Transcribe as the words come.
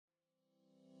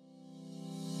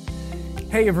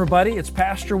Hey everybody, it's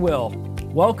Pastor Will.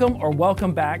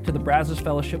 Welcome back to the Brazos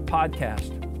Fellowship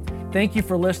Podcast. Thank you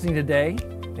for listening today.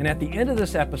 And at the end of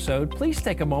this episode, please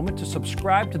take a moment to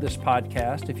subscribe to this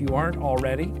podcast if you aren't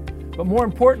already. But more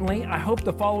importantly, I hope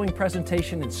the following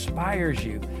presentation inspires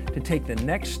you to take the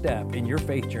next step in your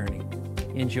faith journey.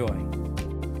 Enjoy.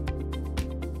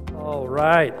 All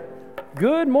right.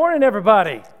 Good morning,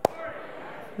 everybody.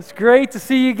 It's great to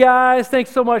see you guys. Thanks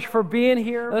so much for being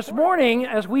here. This morning,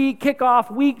 as we kick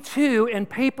off week 2 in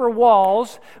Paper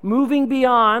Walls, moving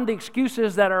beyond the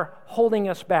excuses that are holding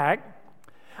us back,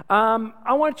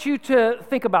 I want you to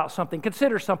think about something,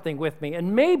 consider something with me.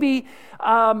 And maybe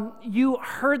you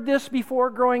heard this before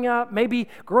growing up, maybe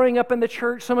growing up in the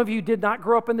church. Some of you did not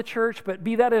grow up in the church, but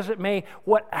be that as it may,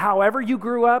 however you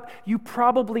grew up, you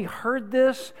probably heard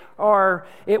this or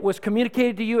it was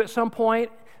communicated to you at some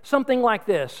point. Something like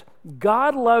this: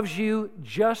 God loves you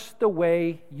just the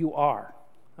way you are,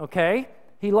 okay?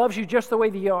 He loves you just the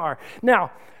way that you are. Now,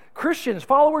 Christians,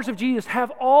 followers of Jesus, have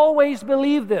always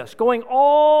believed this, going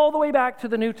all the way back to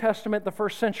the New Testament, the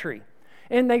first century.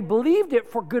 And they believed it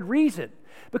for good reason,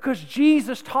 because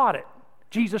Jesus taught it.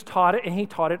 Jesus taught it, and he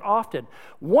taught it often.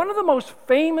 One of the most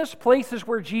famous places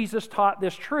where Jesus taught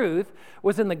this truth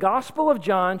was in the Gospel of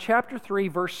John, chapter 3,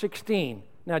 verse 16.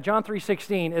 Now, John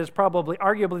 3:16 is probably,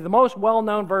 arguably, the most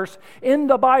well-known verse in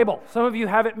the Bible. Some of you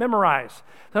have it memorized.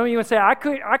 Some of you would say, I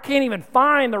can't even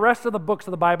find the rest of the books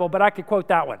of the Bible, but I could quote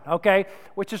that one, okay?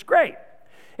 Which is great.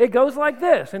 It goes like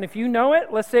this, and if you know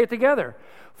it, let's say it together.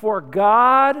 For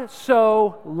God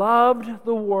so loved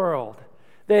the world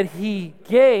that he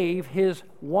gave his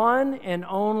one and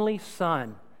only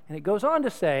Son. And it goes on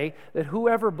to say that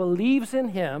whoever believes in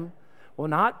him will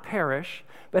not perish,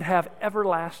 but have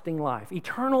everlasting life,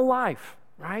 eternal life,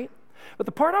 right? But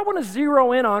the part I want to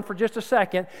zero in on for just a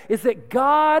second is that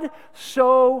God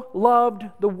so loved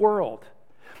the world.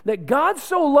 That God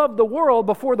so loved the world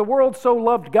before the world so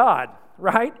loved God,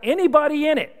 right? Anybody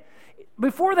in it.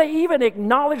 Before they even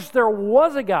acknowledged there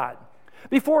was a God.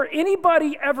 Before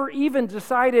anybody ever even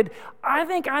decided, I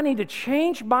think I need to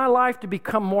change my life to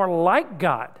become more like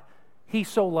God, he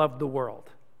so loved the world.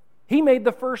 He made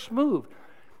the first move.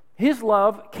 His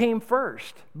love came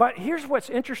first. But here's what's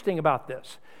interesting about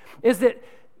this, is that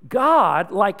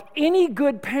God, like any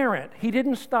good parent, he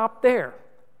didn't stop there.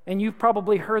 And you've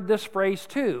probably heard this phrase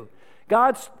too.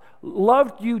 God's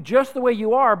loved you just the way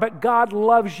you are, but God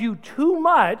loves you too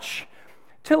much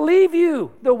to leave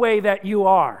you the way that you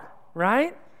are,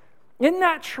 right? Isn't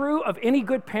that true of any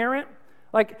good parent?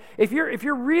 Like, if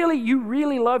you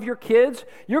really love your kids,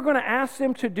 you're going to ask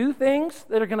them to do things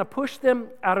that are going to push them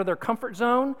out of their comfort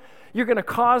zone. You're going to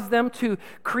cause them to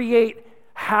create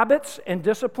habits and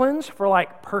disciplines for,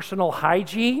 like, personal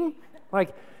hygiene.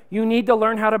 Like, you need to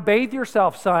learn how to bathe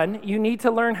yourself, son. You need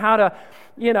to learn how to,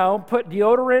 put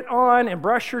deodorant on and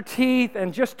brush your teeth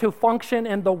and just to function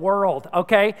in the world,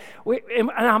 okay?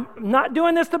 And I'm not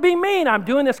doing this to be mean. I'm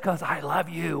doing this because I love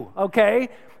you, okay?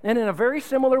 And in a very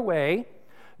similar way,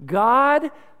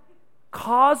 God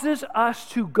causes us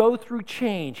to go through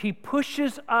change. He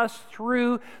pushes us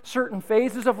through certain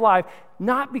phases of life,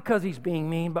 not because he's being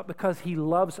mean, but because he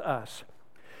loves us.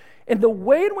 And the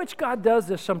way in which God does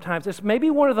this sometimes is maybe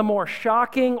one of the more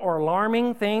shocking or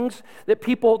alarming things that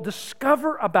people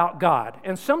discover about God.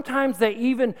 And sometimes they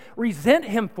even resent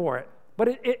him for it.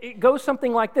 But it goes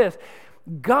something like this.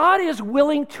 God is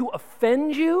willing to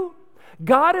offend you.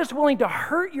 God is willing to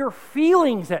hurt your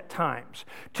feelings at times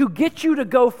to get you to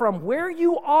go from where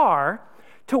you are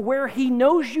to where he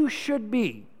knows you should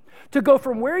be, to go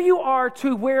from where you are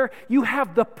to where you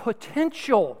have the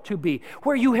potential to be,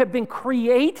 where you have been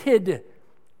created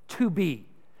to be.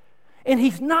 And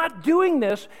he's not doing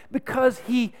this because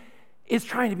he is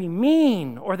trying to be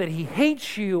mean or that he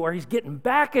hates you or he's getting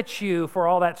back at you for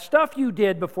all that stuff you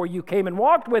did before you came and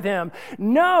walked with him.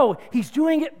 No, he's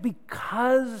doing it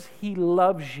because he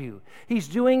loves you. He's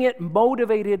doing it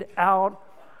motivated out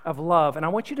of love. And I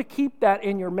want you to keep that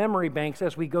in your memory banks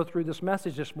as we go through this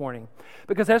message this morning.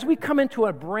 Because as we come into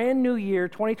a brand new year,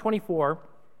 2024,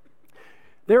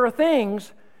 there are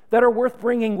things that are worth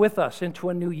bringing with us into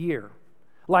a new year.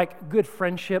 Like good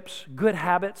friendships, good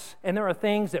habits, and there are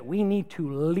things that we need to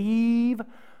leave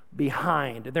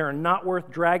behind. They're not worth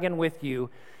dragging with you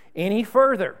any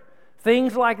further.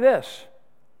 Things like this: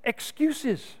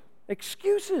 excuses.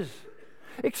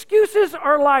 Excuses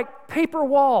are like paper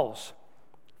walls.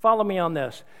 Follow me on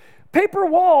this. Paper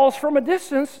walls, from a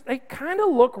distance, they kind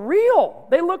of look real.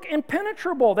 They look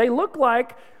impenetrable. They look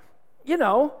like,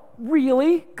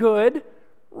 really good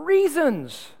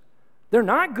reasons. They're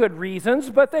not good reasons,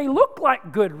 but they look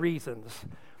like good reasons.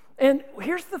 And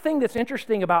here's the thing that's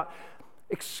interesting about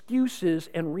excuses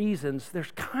and reasons,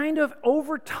 there's kind of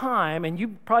over time, and you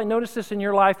probably noticed this in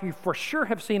your life, you for sure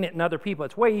have seen it in other people.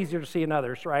 It's way easier to see in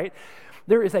others, right?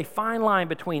 There is a fine line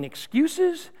between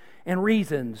excuses and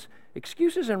reasons.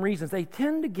 Excuses and reasons, they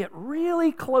tend to get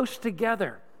really close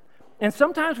together. And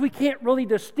sometimes we can't really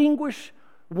distinguish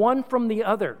one from the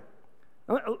other.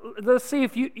 Let's see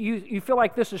if you feel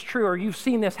like this is true or you've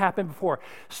seen this happen before.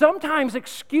 Sometimes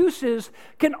excuses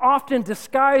can often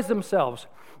disguise themselves.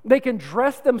 They can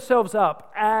dress themselves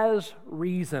up as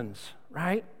reasons,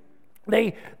 right?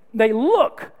 They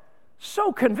look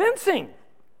so convincing.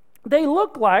 They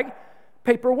look like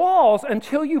paper walls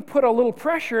until you put a little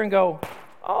pressure and go,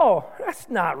 oh, that's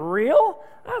not real.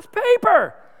 That's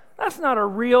paper. That's not a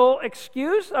real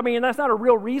excuse. I mean, that's not a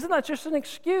real reason. That's just an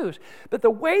excuse. But the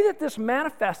way that this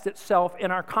manifests itself in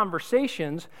our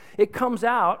conversations, it comes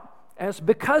out as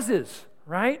becauses,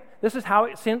 right? This is how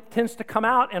it tends to come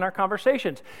out in our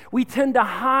conversations. We tend to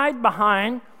hide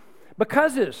behind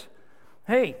becauses.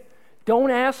 Hey, don't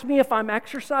ask me if I'm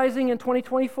exercising in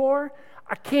 2024.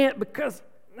 I can't because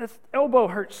this elbow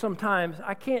hurts sometimes.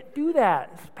 I can't do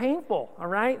that. It's painful, all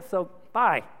right? So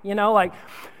bye.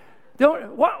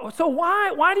 So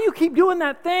why do you keep doing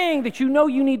that thing that you know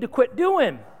you need to quit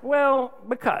doing? Well,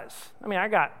 because. I mean, I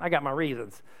got my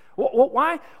reasons.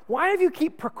 Why do you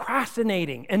keep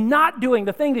procrastinating and not doing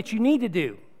the thing that you need to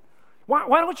do?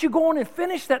 Why don't you go on and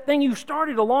finish that thing you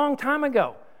started a long time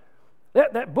ago?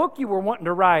 That book you were wanting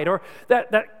to write, or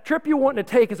that trip you were wanting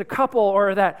to take as a couple,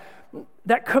 or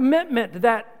that commitment,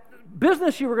 that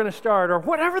business you were going to start, or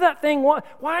whatever that thing was.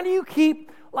 Why do you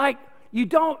keep you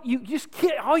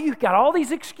got all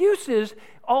these excuses,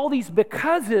 all these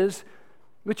becauses,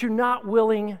 but you're not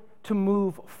willing to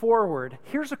move forward?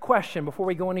 Here's a question before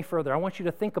we go any further I want you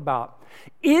to think about.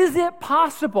 Is it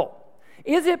possible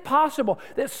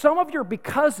that some of your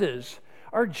becauses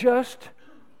are just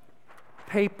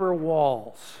paper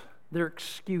walls? They're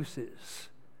excuses.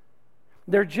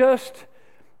 They're just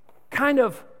kind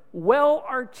of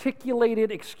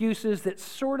well-articulated excuses that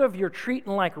sort of you're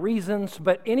treating like reasons,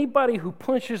 but anybody who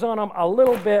punches on them a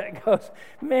little bit goes,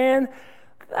 man,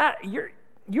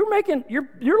 you're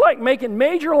like making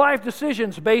major life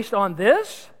decisions based on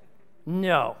this?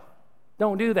 No,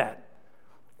 don't do that.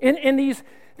 And these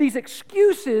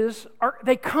excuses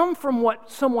they come from what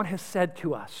someone has said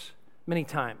to us many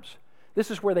times.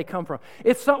 This is where they come from.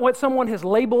 It's what someone has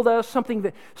labeled us, something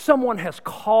that someone has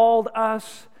called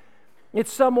us.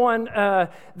 It's someone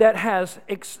that has,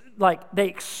 they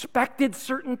expected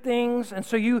certain things, and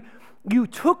so you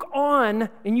took on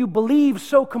and you believed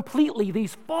so completely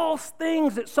these false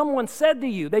things that someone said to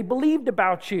you. They believed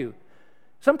about you.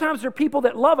 Sometimes they're people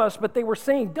that love us, but they were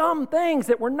saying dumb things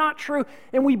that were not true,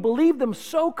 and we believed them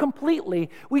so completely,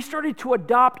 we started to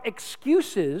adopt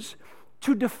excuses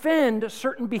to defend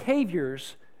certain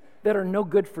behaviors that are no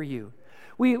good for you.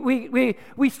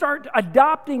 We start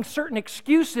adopting certain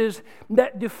excuses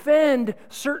that defend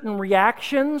certain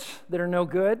reactions that are no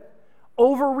good,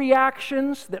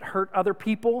 overreactions that hurt other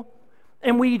people,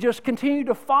 and we just continue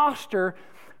to foster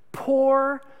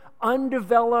poor,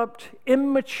 undeveloped,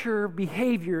 immature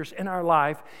behaviors in our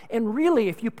life. And really,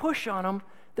 if you push on them,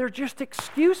 they're just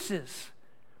excuses.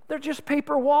 They're just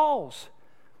paper walls.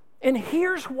 And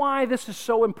here's why this is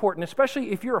so important,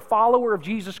 especially if you're a follower of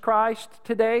Jesus Christ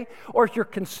today, or if you're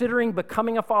considering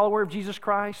becoming a follower of Jesus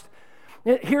Christ.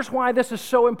 Here's why this is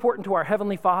so important to our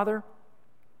Heavenly Father.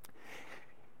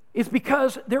 It's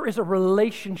because there is a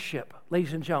relationship,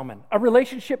 ladies and gentlemen, a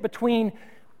relationship between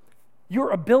your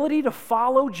ability to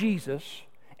follow Jesus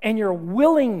and your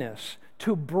willingness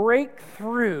to break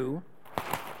through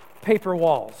paper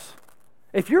walls.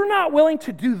 If you're not willing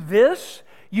to do this,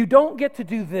 you don't get to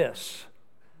do this.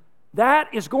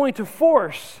 That is going to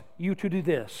force you to do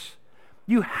this.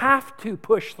 You have to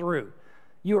push through.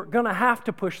 You're going to have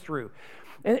to push through.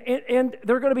 And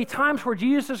there are going to be times where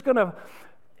Jesus is going to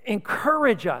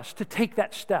encourage us to take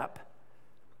that step.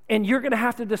 And you're going to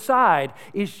have to decide,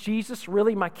 is Jesus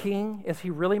really my king? Is he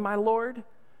really my Lord?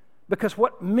 Because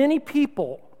what many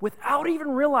people, without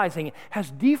even realizing it,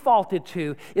 has defaulted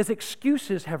to is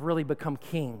excuses have really become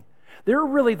king. They're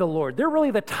really the Lord. They're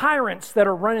really the tyrants that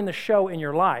are running the show in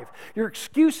your life. Your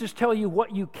excuses tell you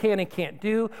what you can and can't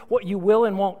do, what you will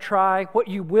and won't try, what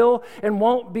you will and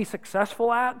won't be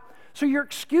successful at. So your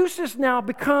excuses now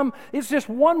become, it's just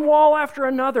one wall after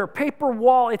another, paper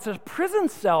wall. It's a prison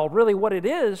cell, really what it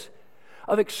is,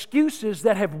 of excuses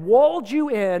that have walled you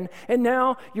in, and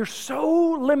now you're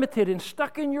so limited and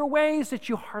stuck in your ways that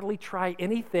you hardly try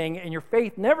anything, and your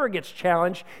faith never gets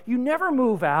challenged. You never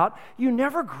move out. You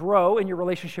never grow in your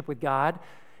relationship with God.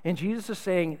 And Jesus is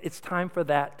saying it's time for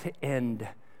that to end.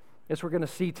 as we're going to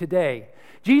see today.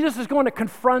 Jesus is going to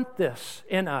confront this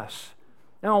in us.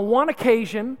 Now, on one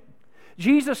occasion,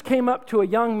 Jesus came up to a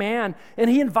young man and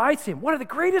he invites him, one of the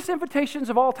greatest invitations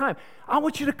of all time. I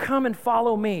want you to come and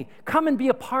follow me. Come and be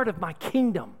a part of my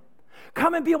kingdom.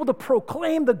 Come and be able to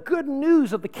proclaim the good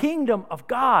news of the kingdom of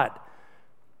God.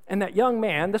 And that young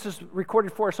man, this is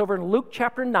recorded for us over in Luke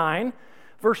chapter 9,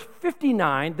 verse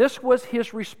 59, this was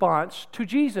his response to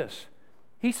Jesus.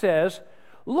 He says,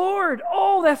 Lord,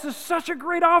 this is such a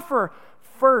great offer.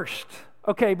 First,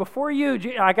 okay, before you,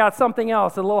 I got something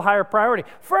else, a little higher priority.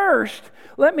 First,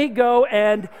 let me go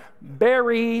and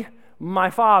bury my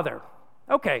father.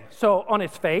 Okay, so on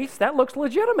its face, that looks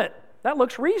legitimate. That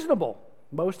looks reasonable.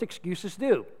 Most excuses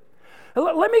do.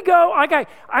 Let me go.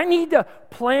 I need to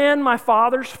plan my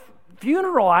father's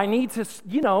funeral. I need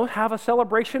to, have a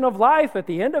celebration of life at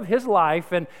the end of his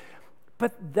life.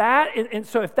 But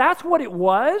so if that's what it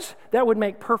was, that would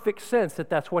make perfect sense that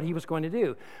that's what he was going to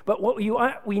do. But what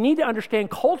we need to understand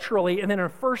culturally, and then a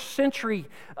first century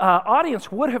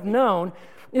audience would have known,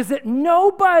 is that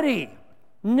nobody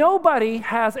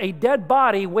has a dead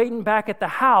body waiting back at the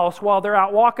house while they're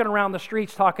out walking around the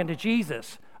streets talking to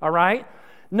Jesus, all right?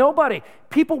 Nobody.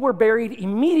 People were buried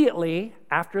immediately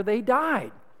after they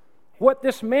died. What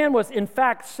this man was in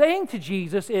fact saying to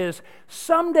Jesus is,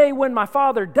 someday when my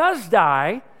father does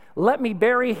die, let me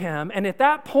bury him, and at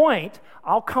that point,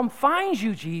 I'll come find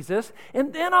you, Jesus,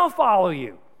 and then I'll follow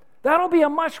you. That'll be a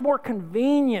much more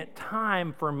convenient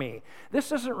time for me. This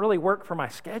doesn't really work for my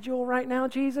schedule right now,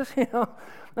 Jesus.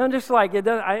 I'm just like,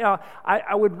 I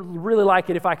would really like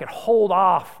it if I could hold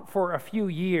off for a few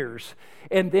years,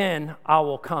 and then I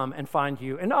will come and find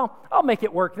you, and I'll make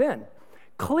it work then.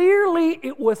 Clearly,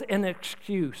 it was an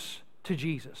excuse to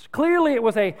Jesus. Clearly, it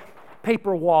was a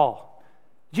paper wall.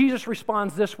 Jesus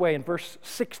responds this way in verse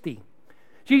 60.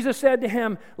 Jesus said to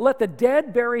him, let the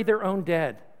dead bury their own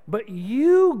dead, but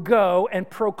you go and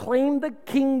proclaim the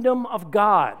kingdom of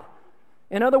God.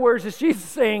 In other words, it's Jesus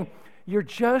saying, you're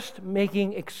just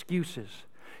making excuses.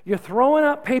 You're throwing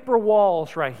up paper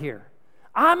walls right here.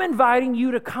 I'm inviting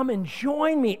you to come and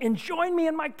join me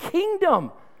in my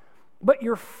kingdom. But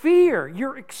your fear,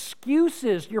 your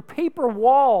excuses, your paper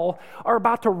wall are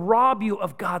about to rob you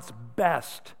of God's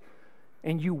best.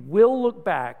 And you will look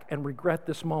back and regret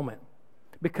this moment,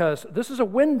 because this is a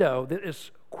window that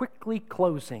is quickly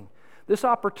closing. This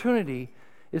opportunity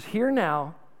is here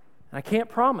now, and I can't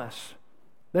promise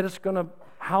that it's going to,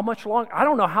 how much longer, I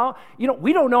don't know how,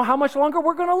 we don't know how much longer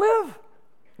we're going to live.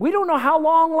 We don't know how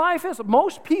long life is.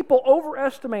 Most people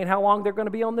overestimate how long they're going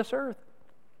to be on this earth.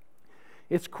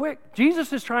 It's quick.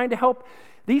 Jesus is trying to help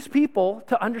these people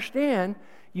to understand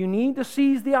you need to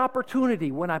seize the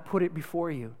opportunity when I put it before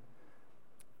you.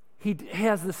 He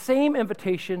has the same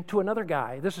invitation to another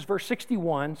guy. This is verse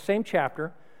 61, same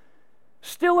chapter.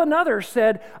 Still another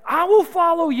said, I will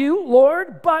follow you,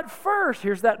 Lord, but first,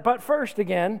 here's that but first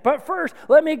again, but first,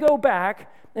 let me go back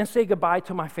and say goodbye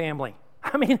to my family.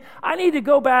 I mean, I need to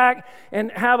go back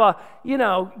and have a,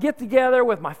 get together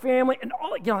with my family. And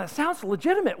all, that sounds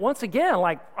legitimate. Once again,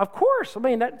 like, of course. I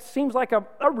mean, that seems like a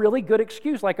really good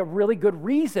excuse, like a really good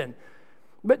reason.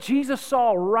 But Jesus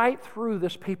saw right through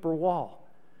this paper wall,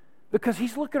 because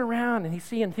he's looking around and he's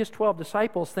seeing his 12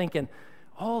 disciples thinking,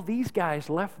 all these guys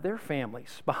left their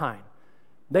families behind.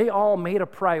 They all made a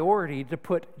priority to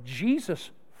put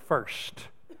Jesus first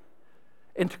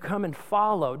and to come and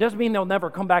follow. Doesn't mean they'll never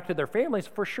come back to their families.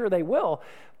 For sure they will.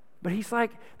 But he's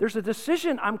like, there's a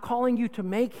decision I'm calling you to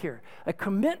make here, a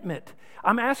commitment.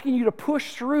 I'm asking you to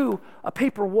push through a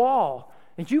paper wall,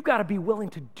 and you've got to be willing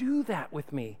to do that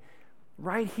with me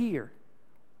right here.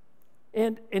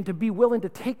 And to be willing to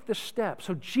take the step.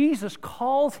 So Jesus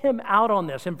calls him out on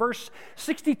this. In verse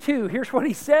 62, here's what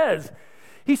he says.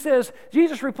 He says,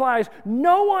 Jesus replies,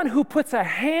 no one who puts a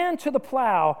hand to the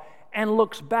plow and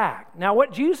looks back. Now,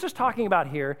 what Jesus is talking about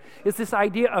here is this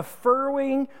idea of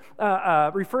furrowing,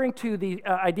 referring to the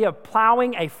idea of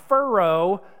plowing a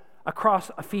furrow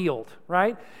across a field,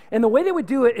 right? And the way they would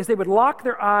do it is they would lock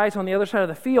their eyes on the other side of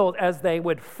the field as they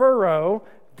would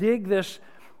dig this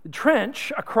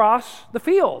trench across the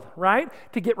field, right?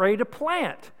 To get ready to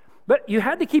plant. But you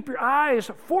had to keep your eyes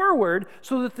forward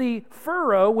so that the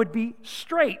furrow would be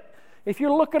straight. If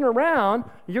you're looking around,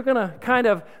 you're going to kind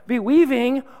of be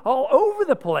weaving all over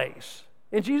the place.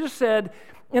 And Jesus said,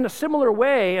 in a similar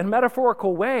way, in a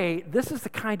metaphorical way, this is the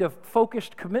kind of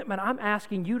focused commitment I'm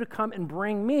asking you to come and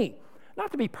bring me.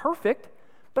 Not to be perfect,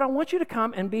 but I want you to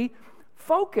come and be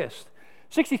focused.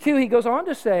 62, he goes on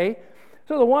to say,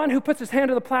 So the one who puts his hand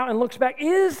to the plow and looks back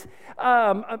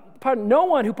no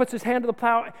one who puts his hand to the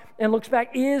plow and looks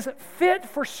back is fit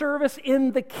for service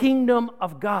in the kingdom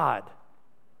of God.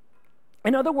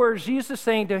 In other words, Jesus is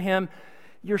saying to him,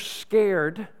 you're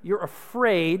scared, you're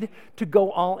afraid to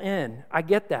go all in. I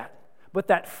get that. But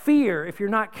that fear, if you're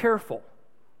not careful,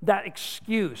 that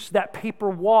excuse, that paper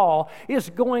wall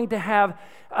is going to have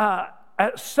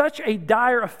such a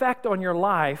dire effect on your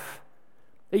life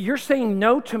that you're saying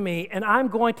no to me, and I'm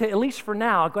going to, at least for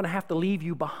now, I'm going to have to leave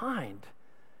you behind.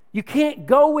 You can't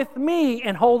go with me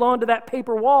and hold on to that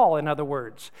paper wall, in other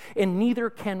words, and neither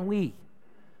can we.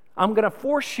 I'm going to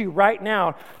force you right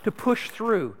now to push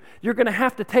through. You're going to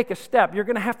have to take a step. You're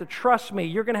going to have to trust me.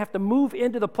 You're going to have to move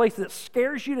into the place that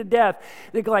scares you to death.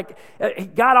 Like,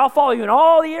 God, I'll follow you in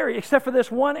all the areas except for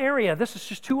this one area. This is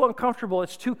just too uncomfortable.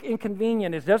 It's too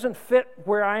inconvenient. It doesn't fit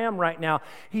where I am right now.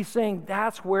 He's saying,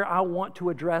 that's where I want to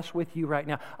address with you right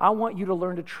now. I want you to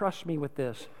learn to trust me with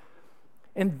this.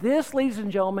 And this, ladies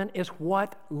and gentlemen, is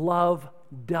what love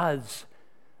does.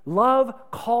 Love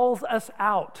calls us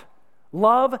out.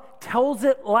 Love tells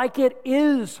it like it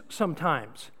is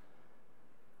sometimes.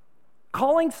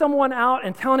 Calling someone out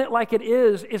and telling it like it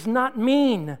is not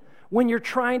mean when you're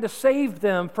trying to save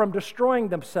them from destroying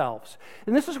themselves.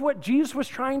 And this is what Jesus was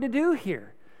trying to do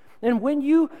here. And when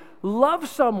you love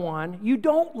someone, you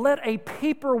don't let a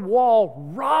paper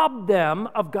wall rob them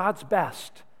of God's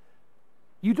best.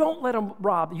 You don't let them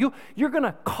rob. You're going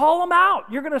to call them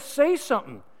out. You're going to say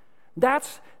something.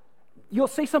 You'll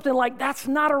say something like, that's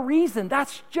not a reason.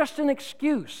 That's just an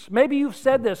excuse. Maybe you've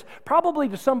said this probably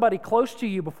to somebody close to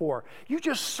you before. You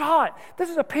just saw it. This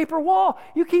is a paper wall.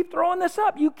 You keep throwing this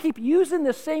up. You keep using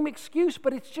the same excuse,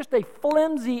 but it's just a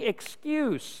flimsy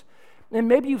excuse. And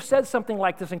maybe you've said something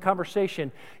like this in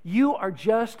conversation. You are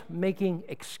just making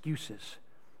excuses.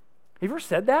 Have you ever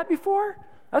said that before?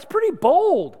 That's pretty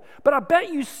bold. But I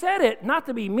bet you said it not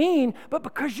to be mean, but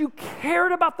because you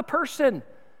cared about the person.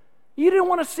 You didn't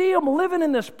want to see them living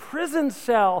in this prison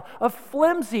cell of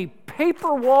flimsy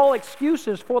paper wall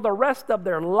excuses for the rest of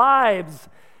their lives.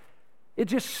 It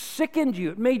just sickened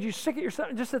you. It made you sick at yourself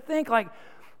just to think like,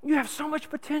 you have so much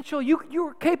potential.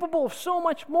 You're capable of so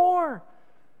much more.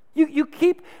 You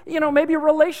keep, maybe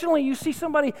relationally, you see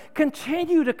somebody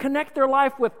continue to connect their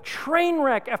life with train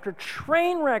wreck after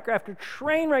train wreck after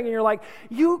train wreck, and you're like,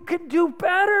 you could do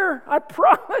better. I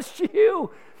promise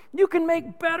you. You can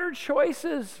make better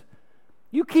choices.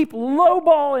 You keep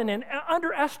lowballing and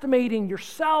underestimating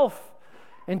yourself.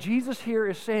 And Jesus here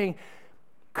is saying,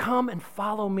 come and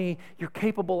follow me. You're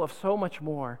capable of so much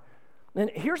more. And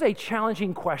here's a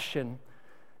challenging question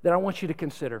that I want you to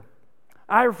consider.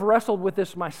 I've wrestled with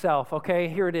this myself, okay?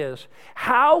 Here it is.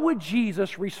 How would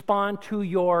Jesus respond to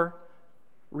your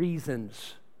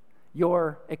reasons,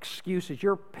 your excuses,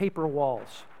 your paper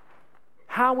walls?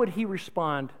 How would he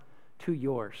respond to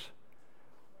yours?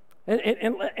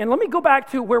 And let me go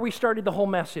back to where we started the whole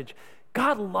message.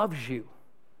 God loves you.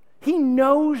 He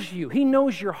knows you. He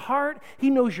knows your heart. He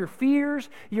knows your fears,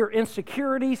 your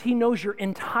insecurities. He knows your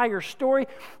entire story.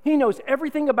 He knows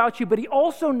everything about you, but he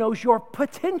also knows your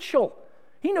potential.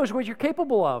 He knows what you're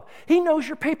capable of. He knows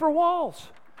your paper walls.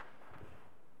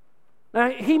 Now,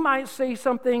 he might say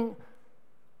something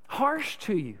harsh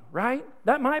to you, right?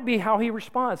 That might be how he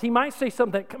responds. He might say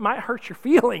something that might hurt your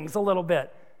feelings a little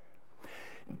bit.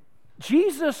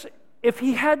 Jesus, if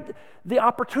he had the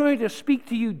opportunity to speak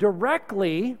to you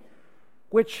directly,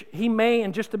 which he may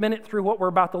in just a minute through what we're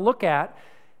about to look at,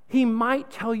 he might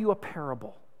tell you a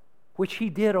parable, which he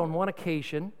did on one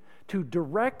occasion to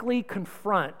directly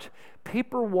confront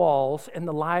paper walls in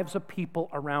the lives of people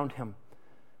around him.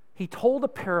 He told a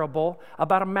parable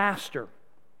about a master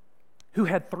who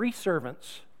had 3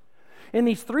 servants. And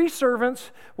these 3 servants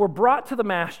were brought to the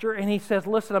master, and he says,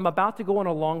 listen, I'm about to go on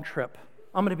a long trip.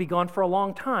 I'm going to be gone for a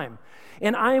long time.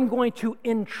 And I am going to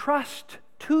entrust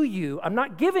to you, I'm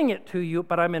not giving it to you,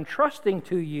 but I'm entrusting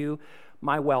to you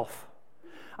my wealth.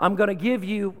 I'm going to give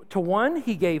you, to one,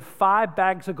 he gave 5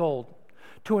 bags of gold.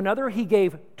 To another, he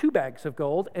gave 2 bags of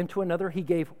gold. And to another, he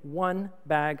gave 1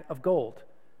 bag of gold.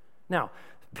 Now,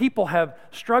 people have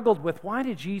struggled with, why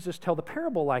did Jesus tell the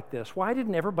parable like this? Why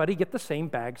didn't everybody get the same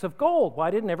bags of gold? Why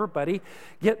didn't everybody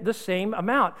get the same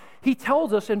amount? He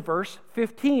tells us in verse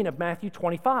 15 of Matthew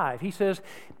 25. He says,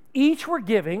 each were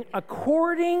giving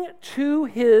according to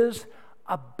his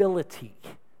ability.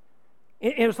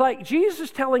 It was like Jesus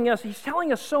is telling us, he's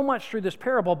telling us so much through this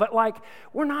parable, but like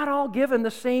we're not all given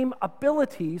the same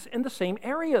abilities in the same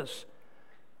areas.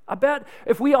 I bet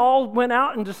if we all went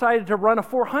out and decided to run a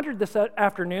 400 this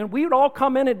afternoon, we would all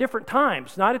come in at different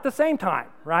times, not at the same time,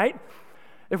 right?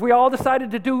 If we all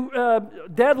decided to do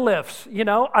deadlifts,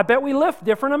 I bet we lift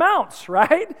different amounts,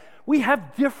 right? We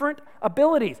have different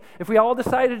abilities. If we all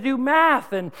decided to do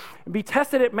math and be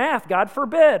tested at math, God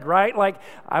forbid, right? Like,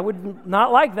 I would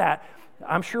not like that.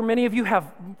 I'm sure many of you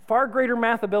have far greater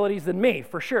math abilities than me,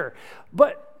 for sure.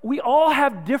 But we all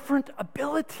have different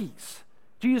abilities,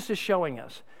 Jesus is showing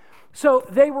us. So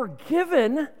they were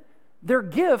given their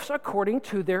gifts according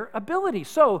to their ability.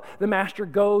 So the master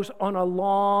goes on a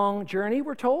long journey,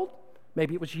 we're told.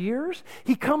 Maybe it was years.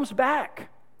 He comes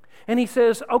back and he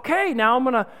says, okay, now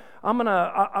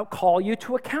I'll call you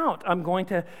to account. I'm going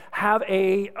to have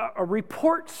a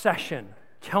report session.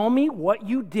 Tell me what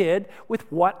you did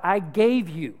with what I gave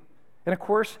you. And of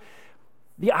course,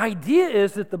 the idea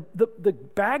is that the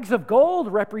bags of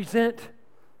gold represent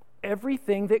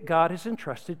everything that God has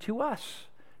entrusted to us.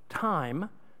 Time,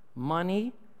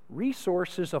 money,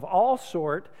 resources of all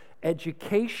sort,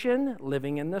 education,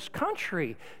 living in this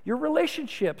country, your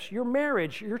relationships, your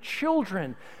marriage, your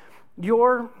children,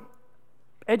 your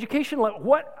education,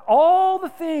 all the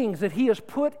things that he has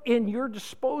put in your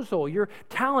disposal, your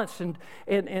talents and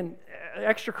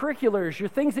extracurriculars, your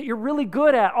things that you're really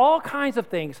good at, all kinds of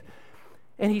things.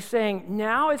 And he's saying,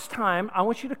 now it's time, I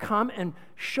want you to come and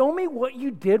show me what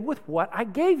you did with what I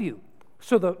gave you.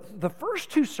 So the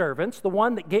first two servants, the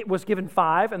one that was given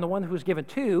 5 and the one who was given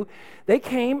 2, they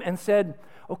came and said,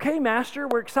 okay, master,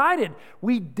 we're excited.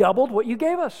 We doubled what you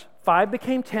gave us. 5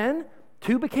 became 10,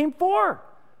 2 became 4.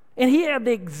 And he had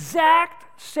the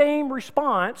exact same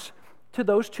response to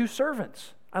those 2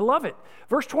 servants. I love it.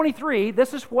 Verse 23,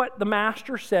 this is what the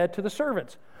master said to the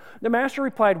servants. The master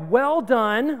replied, well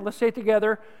done, let's say it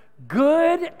together,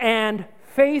 good and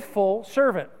faithful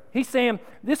servant. He's saying,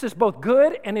 this is both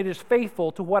good and it is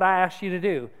faithful to what I asked you to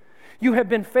do. You have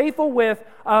been faithful with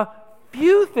a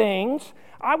few things.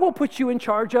 I will put you in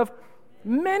charge of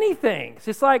many things.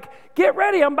 It's like, get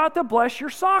ready, I'm about to bless your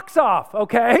socks off,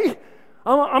 okay?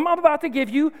 I'm about to give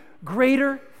you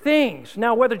greater things.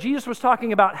 Now, whether Jesus was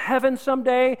talking about heaven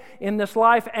someday, in this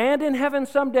life, and in heaven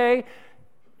someday,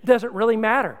 doesn't really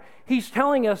matter. He's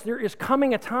telling us there is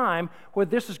coming a time where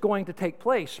this is going to take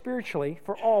place spiritually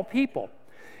for all people.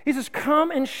 He says,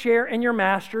 come and share in your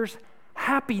master's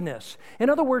happiness. In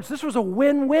other words, this was a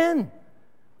win-win.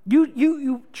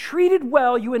 You treated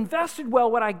well, you invested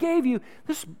well what I gave you.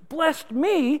 This blessed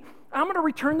me. I'm going to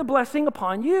return the blessing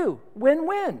upon you.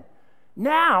 Win-win.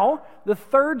 Now, the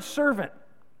third servant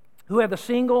who had the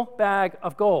single bag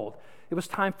of gold, it was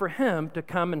time for him to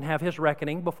come and have his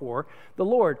reckoning before the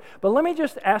Lord. But let me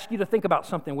just ask you to think about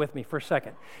something with me for a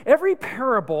second. Every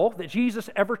parable that Jesus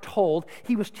ever told,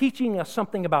 he was teaching us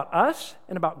something about us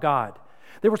and about God.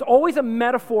 There was always a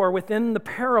metaphor within the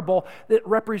parable that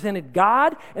represented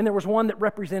God, and there was one that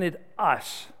represented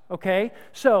us, okay?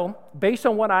 So, based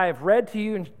on what I have read to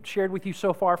you and shared with you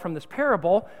so far from this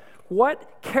parable,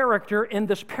 what character in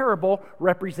this parable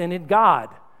represented God?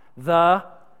 The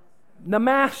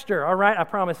master, all right? I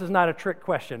promise this is not a trick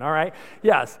question, all right?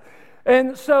 Yes.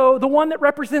 And so the one that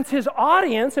represents his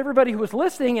audience, everybody who is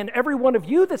listening, and every one of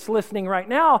you that's listening right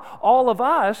now, all of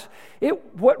us, who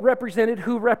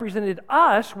represented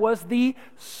us was the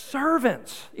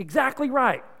servants. Exactly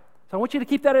right. So I want you to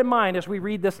keep that in mind as we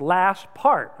read this last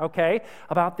part, okay,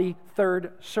 about the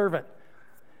third servant.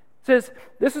 It says,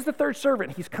 this is the third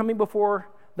servant. He's coming before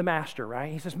the master,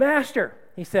 right? He says, Master,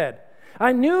 he said,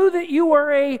 I knew that you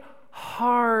were a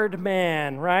hard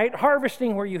man, right?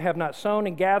 Harvesting where you have not sown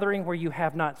and gathering where you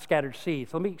have not scattered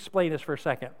seeds. Let me explain this for a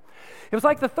second. It was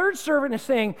like the third servant is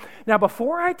saying, now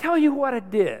before I tell you what I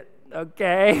did,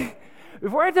 okay?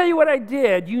 Before I tell you what I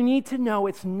did, you need to know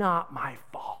it's not my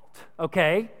fault,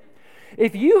 okay?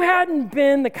 If you hadn't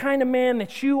been the kind of man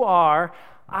that you are,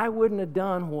 I wouldn't have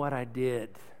done what I did.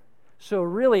 So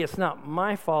really, it's not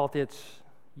my fault, it's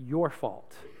your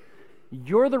fault.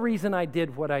 You're the reason I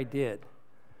did what I did.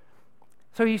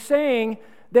 So he's saying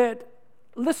that,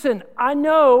 listen, I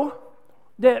know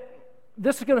that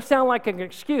this is going to sound like an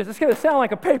excuse. It's going to sound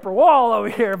like a paper wall over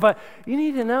here, but you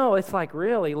need to know it's like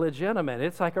really legitimate.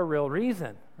 It's like a real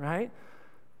reason, right?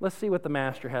 Let's see what the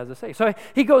master has to say. So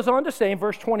he goes on to say in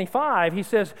verse 25, he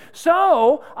says,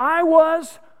 so I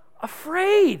was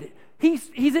afraid.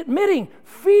 He's admitting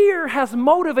fear has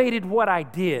motivated what I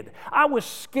did. I was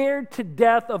scared to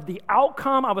death of the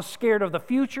outcome. I was scared of the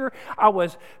future. I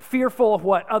was fearful of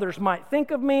what others might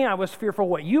think of me. I was fearful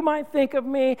what you might think of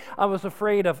me. I was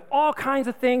afraid of all kinds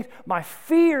of things. My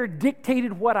fear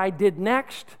dictated what I did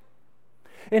next.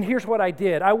 And here's what I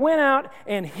did. I went out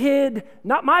and hid,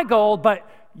 not my gold, but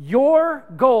your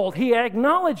gold. He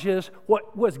acknowledges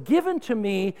what was given to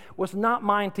me was not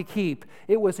mine to keep.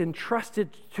 It was entrusted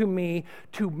to me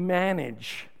to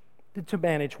manage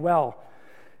well.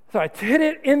 So I hid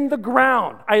it in the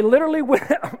ground. I literally went,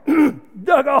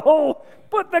 dug a hole,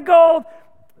 put the gold,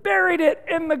 buried it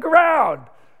in the ground,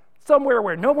 somewhere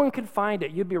where no one could find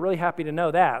it. You'd be really happy to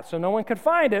know that. So no one could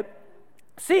find it.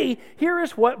 See, here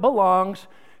is what belongs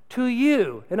to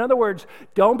you. In other words,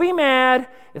 don't be mad.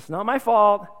 It's not my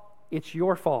fault. It's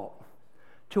your fault.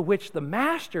 To which the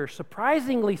master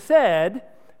surprisingly said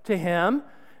to him,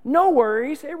 no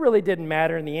worries. It really didn't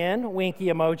matter in the end. Winky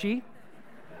emoji.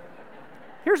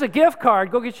 Here's a gift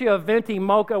card. Go get you a venti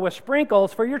mocha with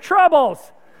sprinkles for your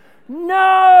troubles.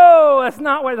 No, that's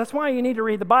not why. That's why you need to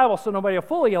read the Bible so nobody will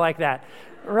fool you like that,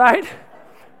 right?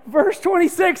 Verse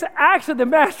 26, actually, the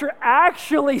master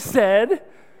actually said,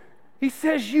 he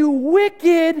says, you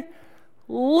wicked,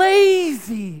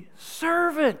 lazy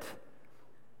servant.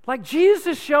 Like Jesus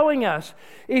is showing us,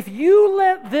 if you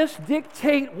let this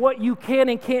dictate what you can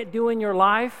and can't do in your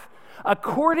life,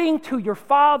 according to your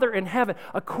Father in heaven,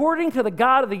 according to the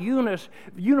God of the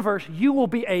universe, you will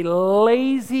be a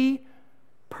lazy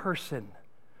person.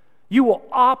 You will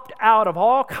opt out of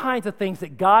all kinds of things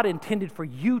that God intended for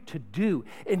you to do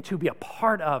and to be a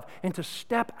part of and to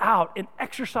step out and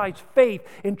exercise faith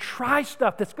and try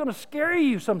stuff that's going to scare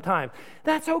you sometimes.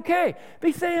 That's okay. But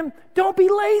he's saying, don't be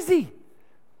lazy.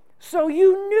 So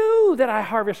you knew that I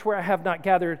harvest where I have not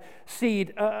gathered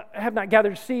seed,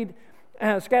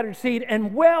 scattered seed,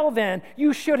 and well then,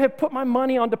 you should have put my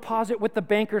money on deposit with the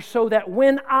banker so that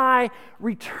when I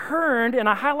returned, and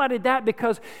I highlighted that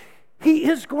because he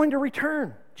is going to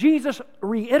return. Jesus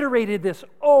reiterated this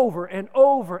over and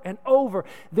over and over.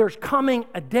 There's coming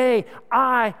a day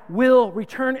I will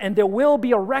return, and there will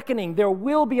be a reckoning. There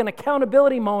will be an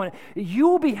accountability moment. You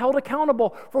will be held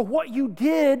accountable for what you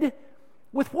did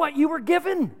with what you were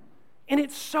given. And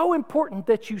it's so important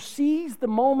that you seize the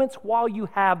moments while you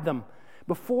have them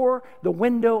before the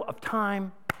window of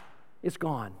time is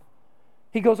gone.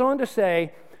 He goes on to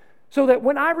say, so that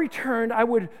when I returned, I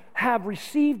would have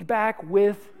received back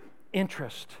with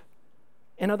interest.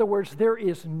 In other words, there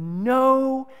is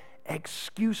no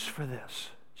excuse for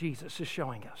this, Jesus is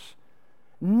showing us.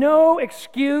 No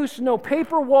excuse, no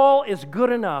paper wall is good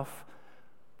enough,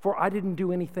 for I didn't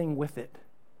do anything with it.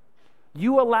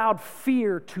 You allowed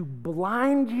fear to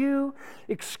blind you,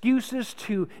 excuses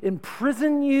to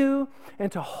imprison you,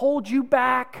 and to hold you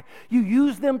back. You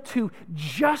used them to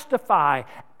justify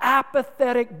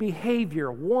apathetic behavior,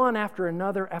 one after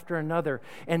another.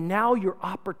 And now your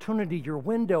opportunity, your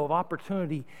window of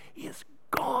opportunity is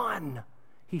gone,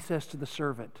 he says to the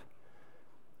servant.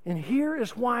 And here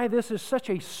is why this is such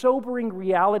a sobering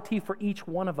reality for each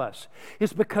one of us.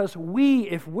 It's because we,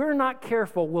 if we're not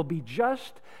careful, will be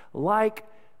just like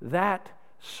that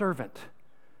servant.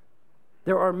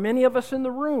 There are many of us in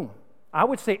the room, I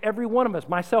would say every one of us,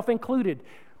 myself included,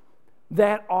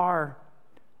 that are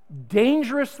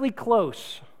dangerously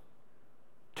close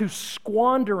to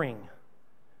squandering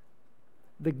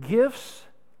the gifts,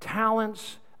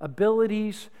 talents,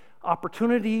 abilities,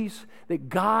 opportunities that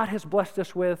God has blessed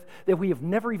us with, that we have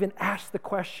never even asked the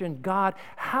question, God,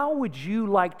 how would you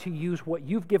like to use what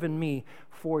you've given me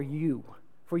for you,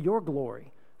 for your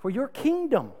glory, for your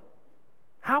kingdom?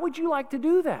 How would you like to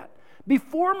do that?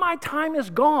 Before my time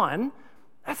is gone,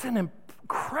 that's an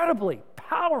incredibly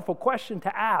powerful question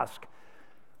to ask,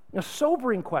 a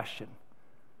sobering question.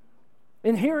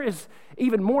 And here is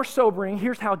even more sobering.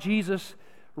 Here's how Jesus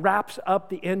wraps up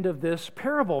the end of this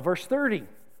parable, verse 30.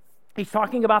 He's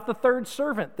talking about the third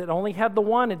servant that only had the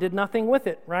one and did nothing with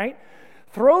it, right?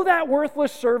 Throw that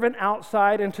worthless servant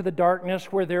outside into the darkness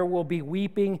where there will be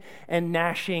weeping and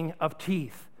gnashing of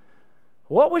teeth.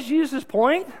 What was Jesus'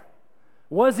 point?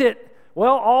 Was it,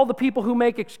 well, all the people who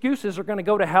make excuses are going to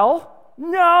go to hell?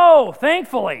 No,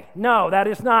 thankfully. No, that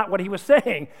is not what he was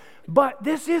saying. But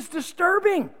this is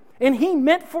disturbing, and he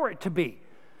meant for it to be.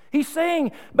 He's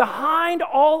saying behind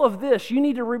all of this, you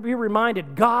need to be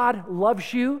reminded God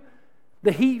loves you,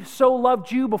 that he so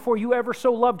loved you before you ever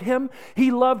so loved him.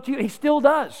 He loved you. He still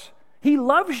does. He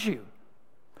loves you.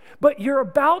 But you're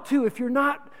about to, if you're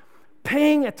not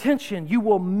paying attention, you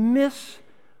will miss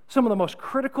some of the most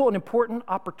critical and important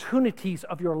opportunities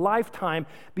of your lifetime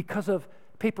because of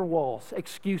paper walls,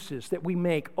 excuses that we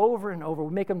make over and over.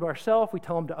 We make them to ourselves. We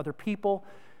tell them to other people.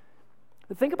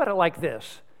 But think about it like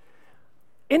this.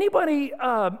 Anybody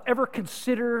ever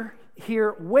consider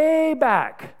here way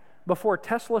back before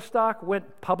Tesla stock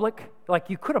went public, like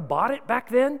you could have bought it back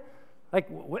then? Like,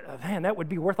 man, that would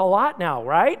be worth a lot now,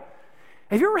 right?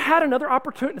 Have you ever had another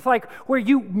opportunity? It's like where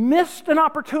you missed an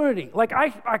opportunity. Like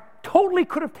I totally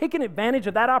could have taken advantage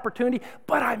of that opportunity,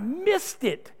 but I missed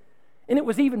it. And it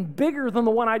was even bigger than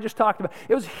the one I just talked about.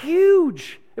 It was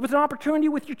huge. It was an opportunity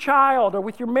with your child or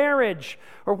with your marriage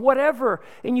or whatever.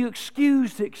 And you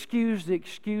excused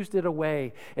it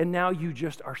away. And now you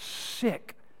just are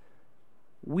sick.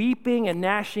 Weeping and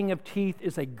gnashing of teeth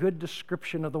is a good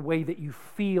description of the way that you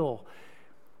feel.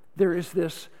 There is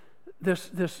this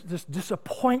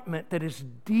disappointment that is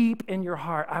deep in your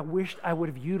heart. I wished I would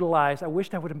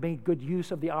have made good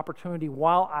use of the opportunity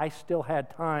while I still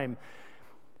had time.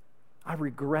 I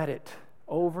regret it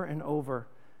over and over.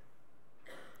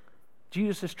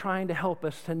 Jesus is trying to help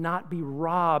us to not be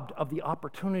robbed of the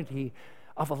opportunity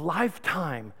of a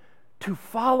lifetime to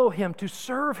follow Him, to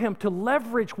serve Him, to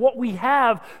leverage what we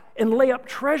have and lay up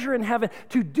treasure in heaven,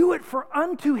 to do it for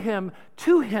unto Him,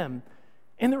 to Him.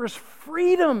 And there is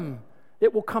freedom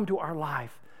that will come to our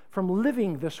life from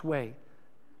living this way,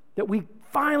 that we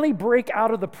finally break out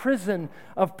of the prison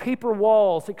of paper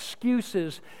walls,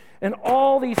 excuses, and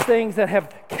all these things that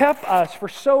have kept us for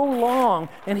so long.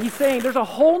 And He's saying there's a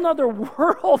whole nother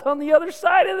world on the other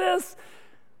side of this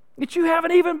that you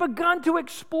haven't even begun to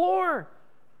explore.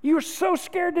 You're so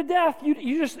scared to death.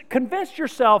 You just convinced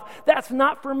yourself that's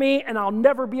not for me, and I'll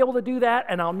never be able to do that,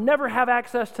 and I'll never have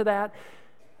access to that.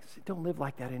 Don't live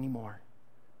like that anymore.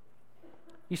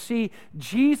 You see,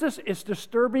 Jesus is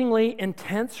disturbingly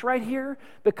intense right here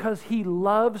because He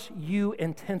loves you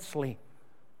intensely.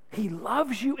 He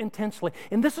loves you intensely.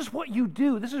 And this is what you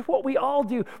do. This is what we all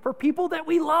do for people that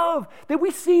we love, that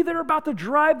we see that are about to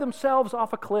drive themselves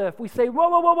off a cliff. We say,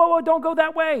 whoa, don't go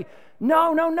that way.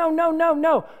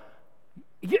 No.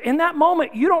 In that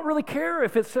moment, you don't really care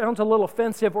if it sounds a little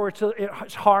offensive or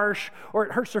it's harsh or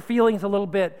it hurts their feelings a little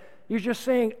bit. You're just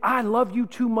saying, I love you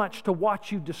too much to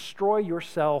watch you destroy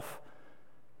yourself.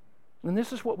 And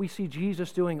this is what we see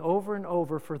Jesus doing over and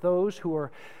over for those who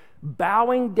are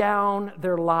bowing down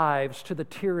their lives to the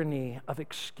tyranny of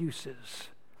excuses.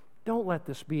 Don't let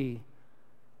this be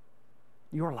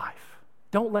your life.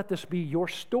 Don't let this be your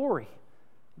story,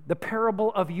 the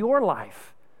parable of your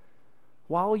life.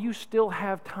 While you still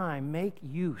have time, make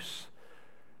use.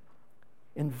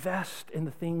 Invest in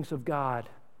the things of God.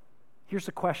 Here's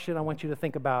the question I want you to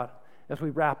think about as we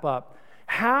wrap up.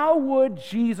 How would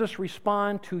Jesus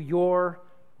respond to your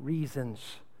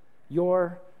reasons,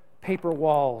 your paper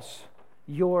walls,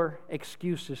 your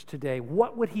excuses today?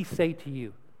 What would He say to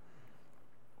you?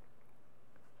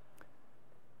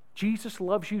 Jesus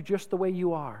loves you just the way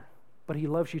you are, but He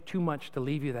loves you too much to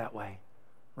leave you that way,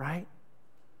 right?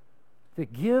 To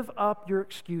give up your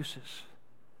excuses.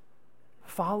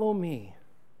 Follow me.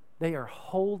 They are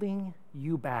holding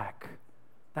you back.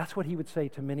 That's what He would say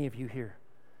to many of you here.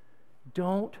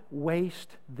 Don't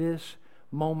waste this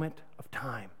moment of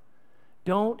time.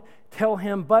 Don't tell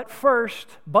Him, but first,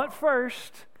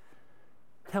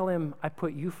 tell Him, I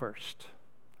put you first.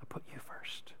 I put you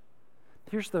first.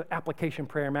 Here's the application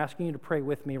prayer. I'm asking you to pray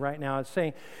with me right now. It's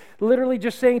saying, literally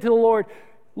just saying to the Lord,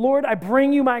 Lord, I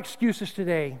bring you my excuses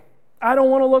today. I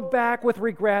don't want to look back with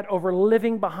regret over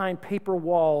living behind paper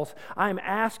walls. I'm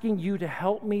asking you to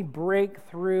help me break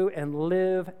through and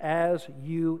live as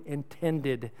you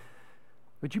intended.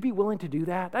 Would you be willing to do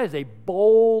that? That is a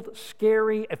bold,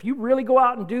 scary, if you really go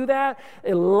out and do that,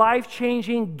 a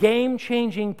life-changing,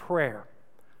 game-changing prayer.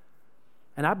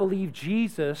 And I believe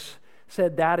Jesus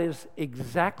said that is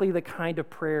exactly the kind of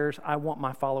prayers I want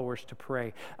my followers to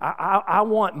pray. I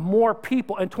want more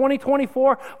people in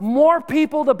 2024, more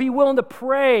people to be willing to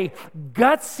pray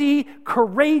gutsy,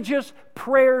 courageous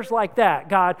prayers like that.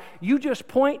 God, you just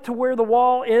point to where the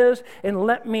wall is and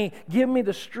give me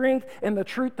the strength and the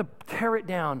truth to tear it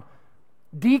down.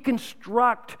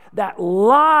 Deconstruct that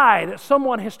lie that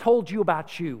someone has told you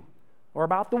about you or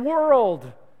about the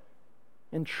world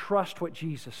and trust what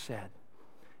Jesus said.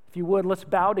 If you would, let's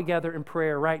bow together in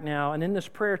prayer right now. And in this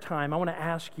prayer time, I want to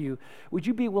ask you, would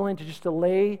you be willing to just to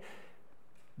lay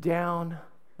down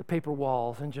the paper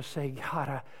walls and just say, God,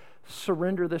 I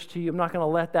surrender this to you. I'm not going to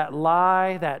let that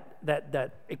lie,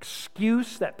 that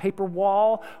excuse, that paper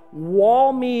wall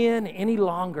me in any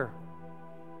longer.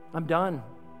 I'm done.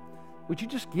 Would you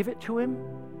just give it to Him?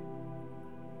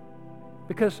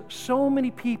 Because so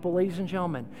many people, ladies and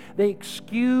gentlemen, they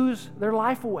excuse their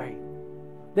life away.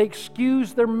 They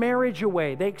excuse their marriage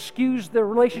away. They excuse their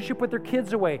relationship with their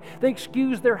kids away. They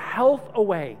excuse their health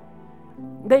away.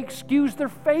 They excuse their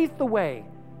faith away.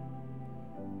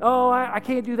 Oh, I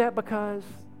can't do that because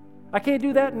I can't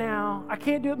do that now. I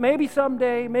can't do it. Maybe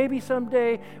someday.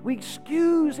 We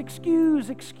excuse.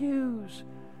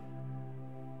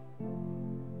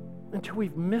 until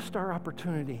we've missed our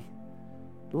opportunity.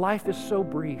 Life is so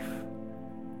brief.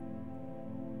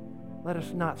 Let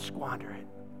us not squander it.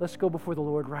 Let's go before the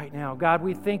Lord right now. God,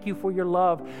 we thank you for your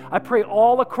love. I pray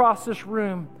all across this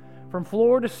room, from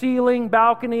floor to ceiling,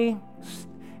 balcony,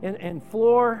 and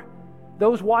floor,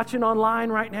 those watching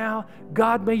online right now,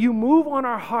 God, may you move on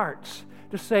our hearts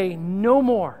to say, no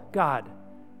more, God.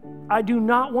 I do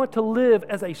not want to live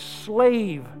as a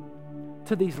slave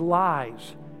to these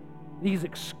lies, these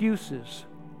excuses,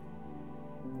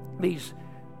 these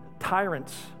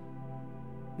tyrants,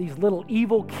 these little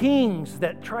evil kings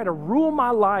that try to rule my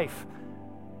life.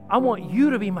 I want you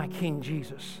to be my king,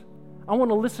 Jesus. I want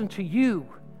to listen to you.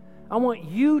 I want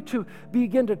you to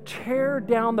begin to tear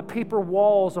down the paper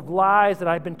walls of lies that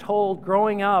I've been told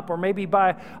growing up, or maybe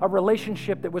by a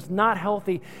relationship that was not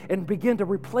healthy, and begin to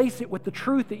replace it with the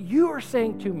truth that you are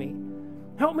saying to me.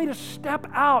 Help me to step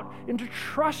out and to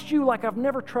trust you like I've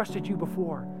never trusted you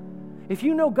before. If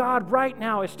you know God right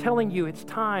now is telling you it's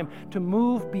time to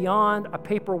move beyond a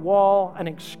paper wall, an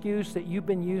excuse that you've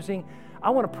been using, I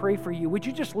want to pray for you. Would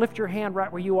you just lift your hand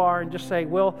right where you are and just say,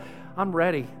 well, I'm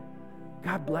ready.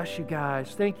 God bless you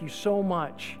guys. Thank you so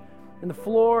much. In the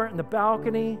floor, in the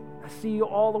balcony, I see you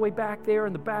all the way back there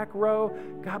in the back row.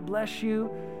 God bless you.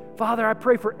 Father, I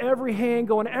pray for every hand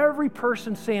going, every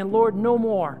person saying, Lord, no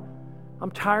more.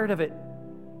 I'm tired of it.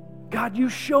 God, you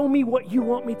show me what you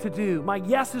want me to do. My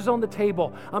yes is on the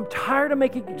table. I'm tired of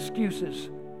making excuses.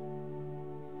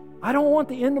 I don't want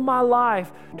the end of my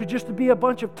life to just be a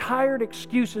bunch of tired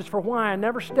excuses for why I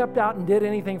never stepped out and did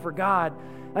anything for God.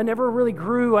 I never really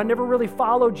grew. I never really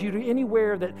followed you to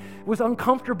anywhere that was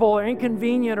uncomfortable or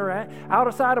inconvenient or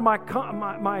outside of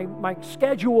my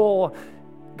schedule.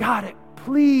 God,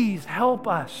 please help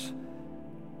us.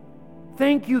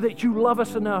 Thank you that you love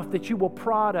us enough that you will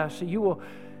prod us, that you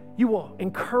will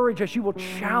encourage us, you will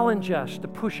challenge us to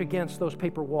push against those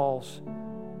paper walls.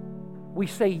 We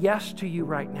say yes to you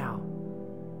right now.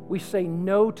 We say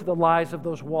no to the lies of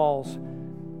those walls.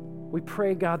 We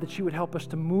pray, God, that you would help us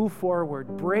to move forward.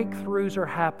 Breakthroughs are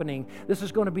happening. This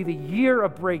is going to be the year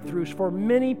of breakthroughs for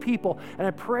many people. And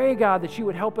I pray, God, that you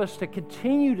would help us to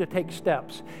continue to take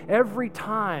steps every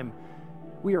time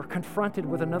we are confronted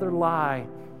with another lie,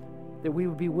 that we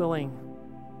would be willing,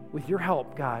 with your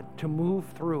help, God, to move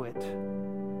through it,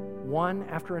 one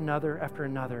after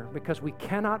another, because we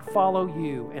cannot follow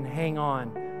you and hang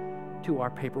on to our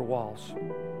paper walls.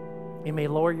 You may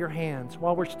lower your hands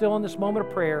while we're still in this moment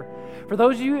of prayer. For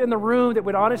those of you in the room that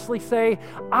would honestly say,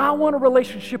 I want a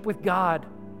relationship with God.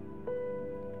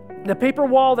 The paper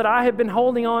wall that I have been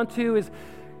holding on to is,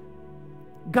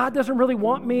 God doesn't really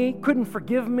want me, couldn't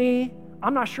forgive me.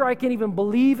 I'm not sure I can even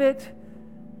believe it.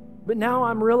 But now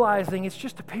I'm realizing it's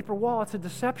just a paper wall. It's a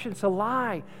deception. It's a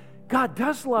lie. God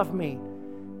does love me.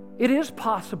 It is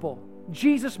possible.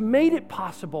 Jesus made it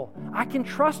possible. I can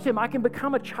trust him. I can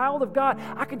become a child of God.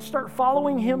 I can start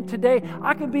following him today.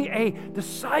 I can be a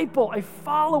disciple, a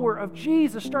follower of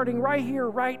Jesus starting right here,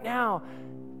 right now.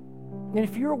 And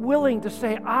if you're willing to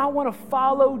say, I want to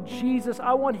follow Jesus,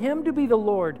 I want him to be the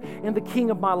Lord and the King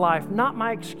of my life, not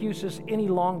my excuses any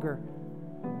longer.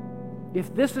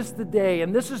 If this is the day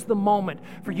and this is the moment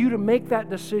for you to make that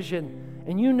decision,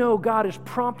 and you know God is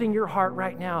prompting your heart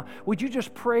right now, would you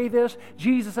just pray this?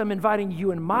 Jesus, I'm inviting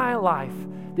you in my life,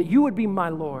 that you would be my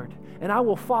Lord, and I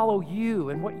will follow you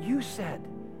and what you said.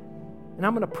 And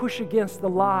I'm going to push against the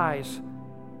lies,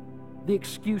 the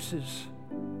excuses.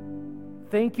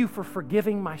 Thank you for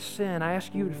forgiving my sin. I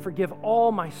ask you to forgive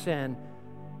all my sin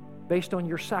based on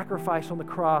your sacrifice on the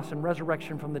cross and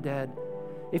resurrection from the dead.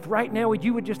 If right now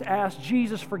you would just ask,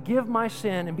 Jesus, forgive my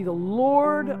sin and be the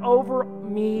Lord over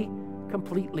me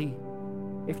completely.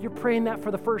 If you're praying that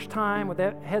for the first time with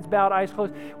that heads bowed, eyes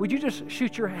closed, would you just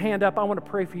shoot your hand up? I want to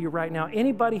pray for you right now.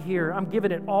 Anybody here? I'm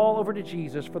giving it all over to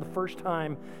Jesus for the first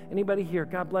time. Anybody here?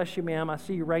 God bless you, ma'am. I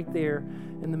see you right there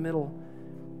in the middle,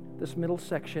 this middle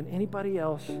section. Anybody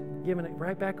else? Giving it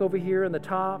right back over here in the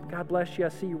top. God bless you. I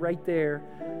see you right there.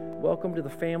 Welcome to the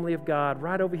family of God.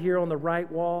 Right over here on the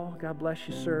right wall. God bless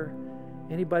you, sir.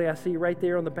 Anybody? I see you right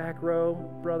there on the back row.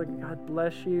 Brother, God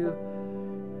bless you.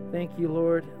 Thank you,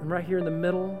 Lord. And right here in the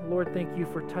middle, Lord, thank you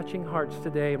for touching hearts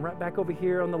today. And right back over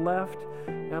here on the left,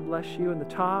 God bless you. In the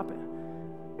top,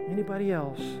 anybody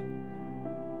else?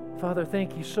 Father,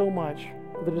 thank you so much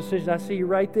for the decision. I see you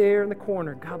right there in the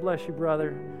corner. God bless you,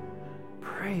 brother.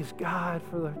 Praise God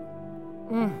for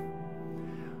the...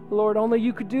 Lord, only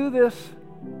you could do this.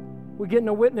 We're getting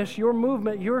to witness your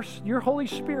movement, your Holy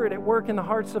Spirit at work in the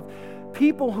hearts of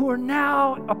people who are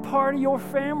now a part of your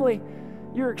family.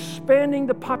 You're expanding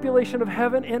the population of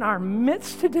heaven in our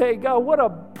midst today, God. What a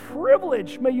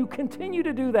privilege. May you continue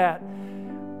to do that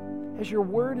as your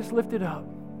word is lifted up.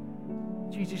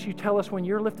 Jesus, you tell us when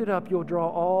you're lifted up, you'll draw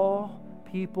all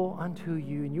people unto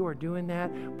you, and you are doing that.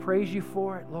 Praise you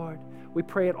for it, Lord. We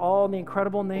pray it all in the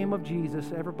incredible name of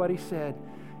Jesus. Everybody said,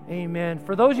 amen.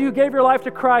 For those of you who gave your life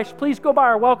to Christ, please go by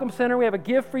our Welcome Center. We have a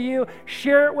gift for you.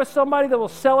 Share it with somebody that will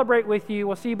celebrate with you.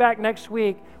 We'll see you back next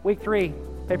week, week 3,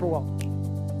 Paper Wall.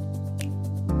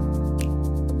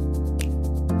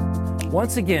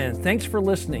 Once again, thanks for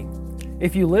listening.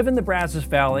 If you live in the Brazos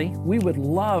Valley, we would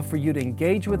love for you to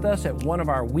engage with us at one of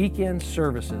our weekend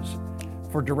services.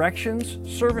 For directions,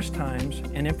 service times,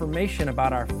 and information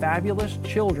about our fabulous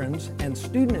children's and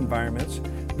student environments,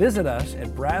 visit us at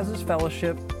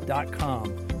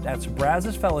brazosfellowship.com. That's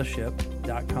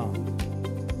brazosfellowship.com.